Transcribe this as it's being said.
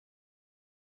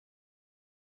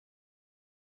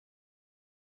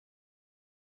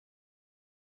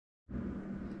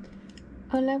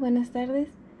Hola, buenas tardes.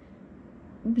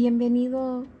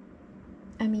 Bienvenido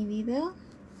a mi video.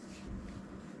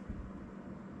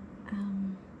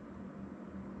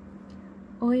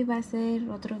 Hoy va a ser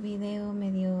otro video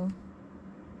medio,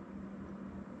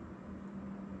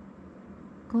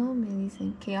 ¿cómo me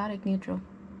dicen? Chaotic neutral.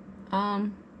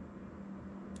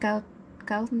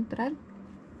 Caos neutral.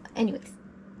 Anyways.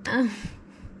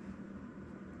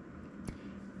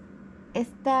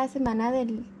 Esta semana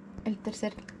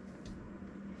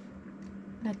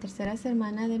la tercera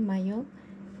semana de mayo,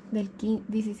 del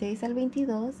 16 al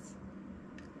 22,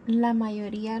 la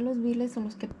mayoría de los biles son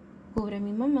los que cubre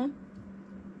mi mamá.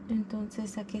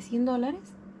 Entonces saqué $100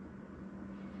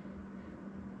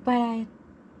 para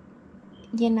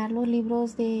llenar los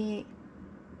libros del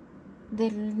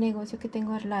negocio que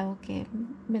tengo al lado, que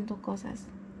vendo cosas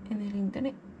en el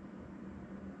internet.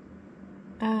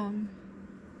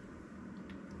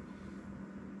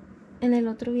 En el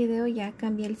otro video ya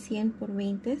cambié el 100 por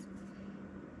 20,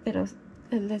 pero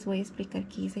les voy a explicar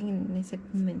qué hice en ese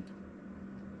momento.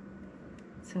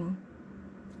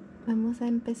 Vamos a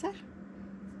empezar.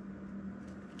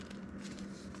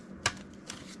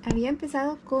 Había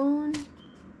empezado con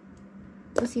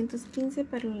 215,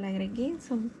 pero le agregué.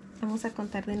 Vamos a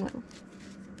contar de nuevo.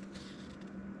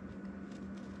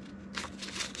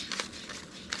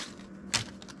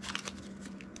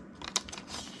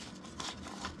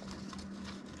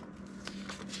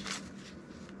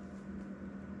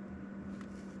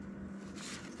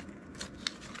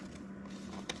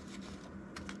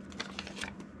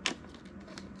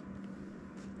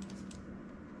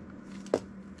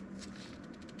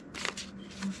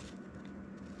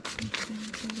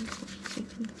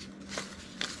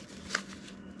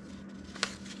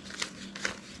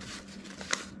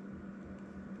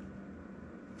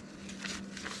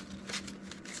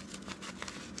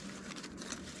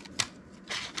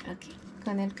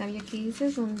 Con el cambio que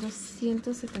hice son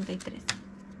 273.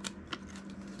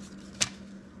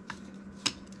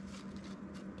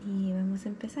 Y vamos a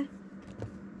empezar.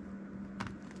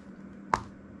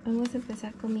 Vamos a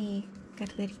empezar con mi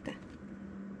carterita.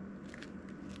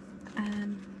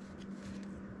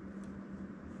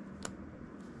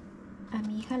 A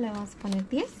mi hija le vamos a poner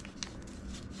 10.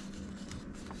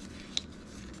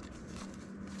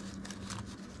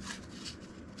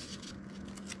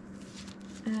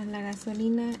 La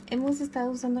gasolina, hemos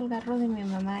estado usando el carro de mi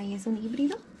mamá y es un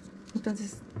híbrido,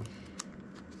 entonces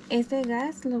este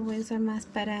gas lo voy a usar más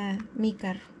para mi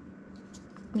carro,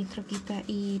 mi troquita,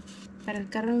 y para el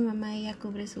carro de mi mamá ella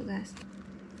cubre su gas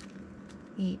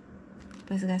y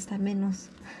pues gasta menos,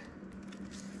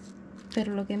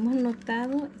 pero lo que hemos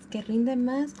notado es que rinde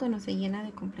más cuando se llena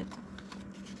de completo.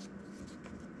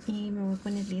 Y me voy a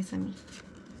poner 10 a mí.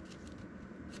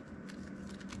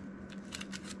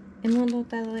 Hemos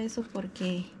notado eso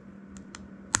porque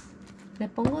le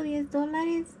pongo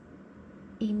 $10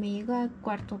 y me llega a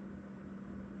cuarto.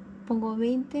 Pongo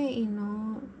 20 y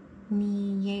no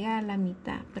ni llega a la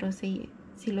mitad. Pero si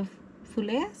lo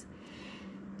fuleas,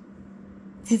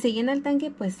 si se llena el tanque,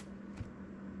 pues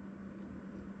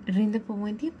rinde por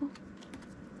buen tiempo.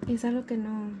 Es algo que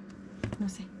no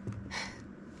sé.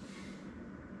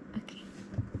 Ok.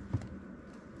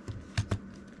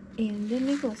 El de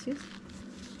negocios.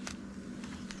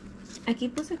 Aquí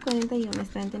puse 40 y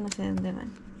honestamente no sé dónde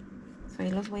van.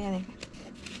 Ahí los voy a dejar.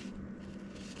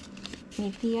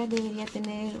 Mi tía debería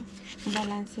tener un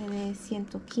balance de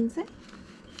 115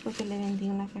 porque le vendí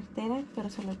una cartera, pero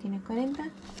solo tiene 40.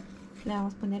 Le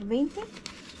vamos a poner 20.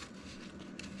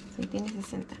 Ahí tiene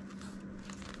 60.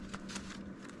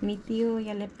 Mi tío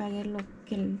ya le pagué lo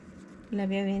que le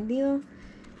había vendido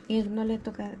y no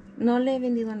le he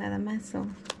vendido nada más.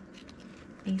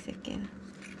 Ahí se queda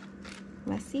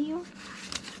vacío.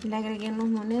 Le agregué unas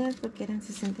monedas porque eran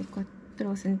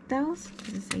 64 centavos.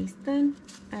 Entonces ahí están.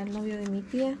 Al novio de mi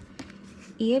tía.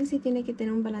 Y él sí tiene que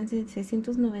tener un balance de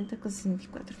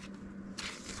 690,64.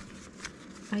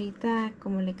 Ahorita,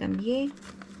 como le cambié,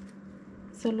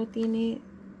 solo tiene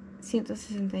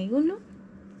 161.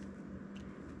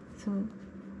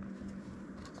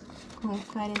 Con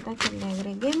 40 que le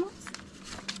agreguemos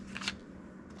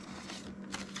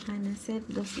van a ser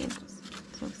 200.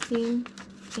 Son 100,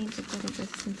 20, 40,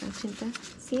 60, 80,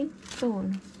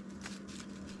 101.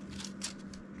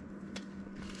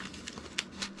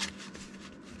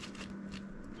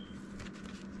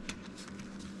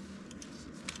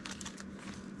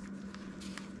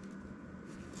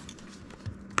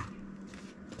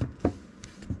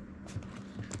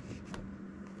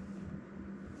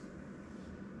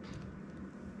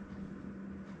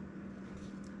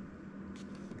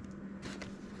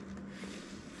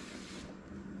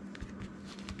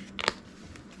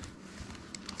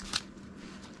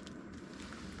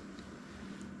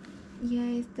 Y a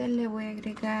este le voy a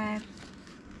agregar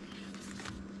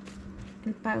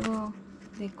el pago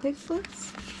de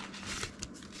QuickBooks,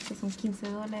 que son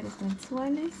 $15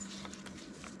 mensuales.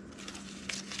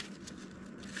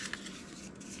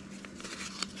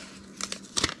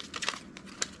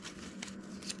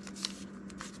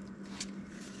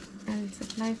 Al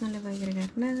supplies no le voy a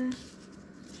agregar nada.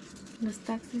 Los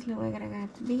taxes le voy a agregar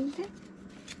 20.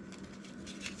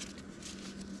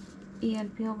 Y al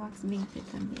PO Box 20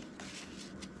 también.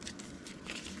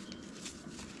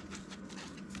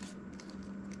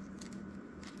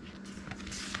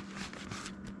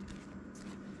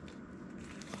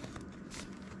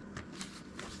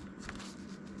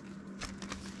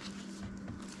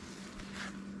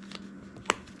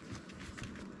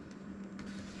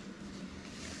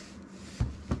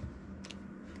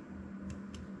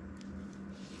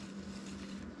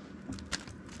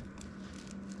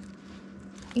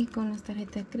 Y con las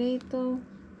tarjetas de crédito,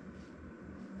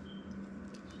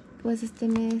 pues este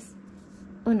mes,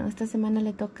 bueno, esta semana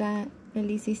le toca el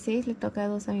 16, le toca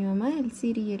 2 a mi mamá, el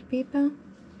Citi y el PayPal,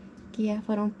 que ya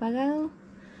fueron pagados.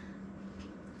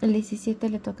 El 17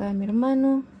 le tocaba a mi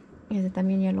hermano, ese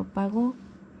también ya lo pagó.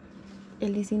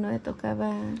 El 19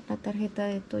 tocaba la tarjeta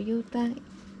de Toyota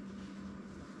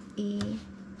y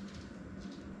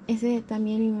ese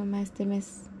también mi mamá este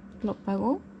mes lo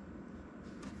pagó.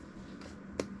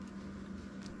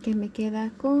 Que me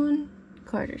queda con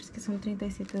Carter's, que son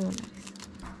 $37.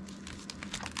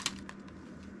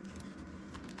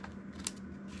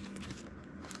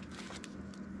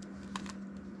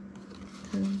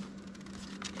 Son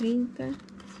 30,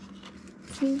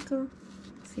 5,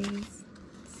 6,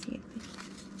 7.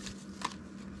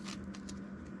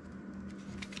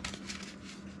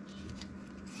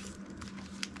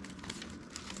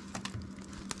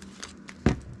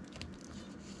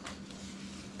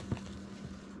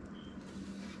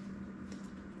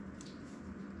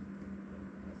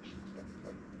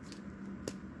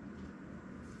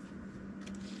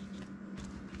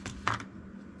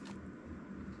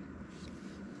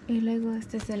 Y luego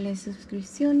este es el de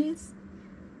suscripciones.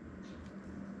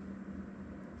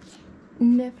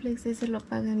 Netflix ese lo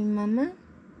paga mi mamá,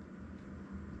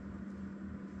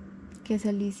 que es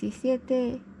el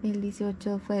 17. El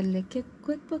 18 fue el de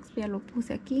QuickBooks, ya lo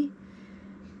puse aquí.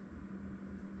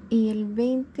 Y el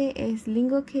 20 es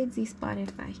Lingo Kids y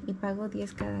Spotify, y pago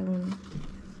 10 cada uno.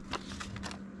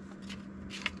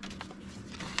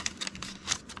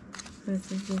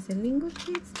 Entonces es el Lingo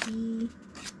Kids y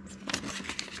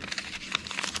Spotify.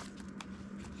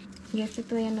 Y este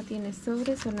todavía no tiene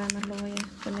sobre, solo nada más lo voy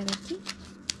a poner aquí.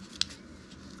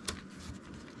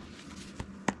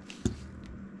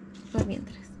 Por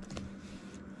mientras.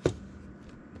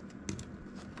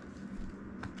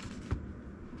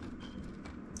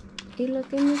 Y lo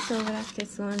que me sobra, que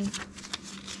son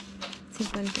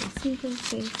 55,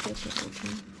 6, 7,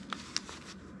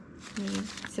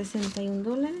 8,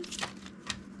 $61.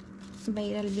 Va a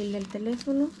ir al bill del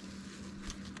teléfono.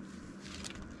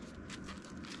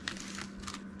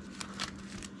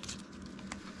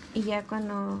 Y ya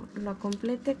cuando lo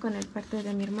complete con el parte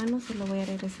de mi hermano, se lo voy a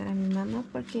regresar a mi mamá,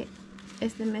 porque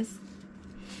este mes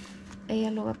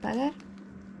ella lo va a pagar.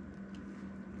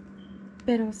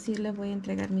 Pero sí le voy a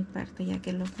entregar mi parte ya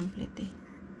que lo complete.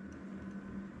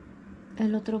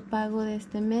 El otro pago de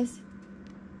este mes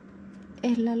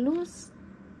es la luz,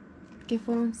 que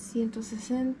fueron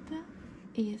 160,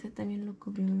 y ese también lo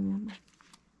cubrió mi mamá.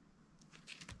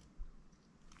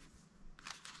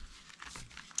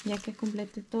 Ya que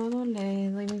complete todo, le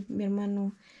doy mi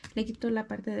hermano, le quito la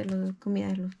parte de la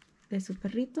comida de su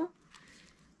perrito.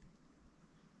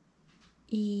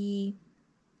 Y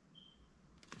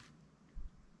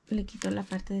le quito la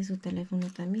parte de su teléfono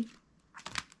también.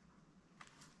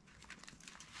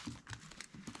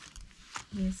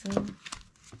 Y eso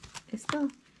es todo.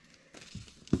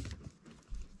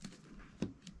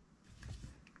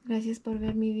 Gracias por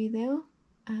ver mi video.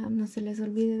 No se les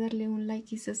olvide darle un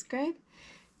like y subscribe.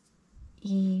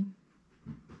 Y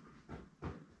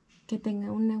que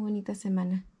tenga una bonita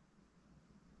semana.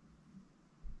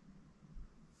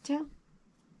 Chao.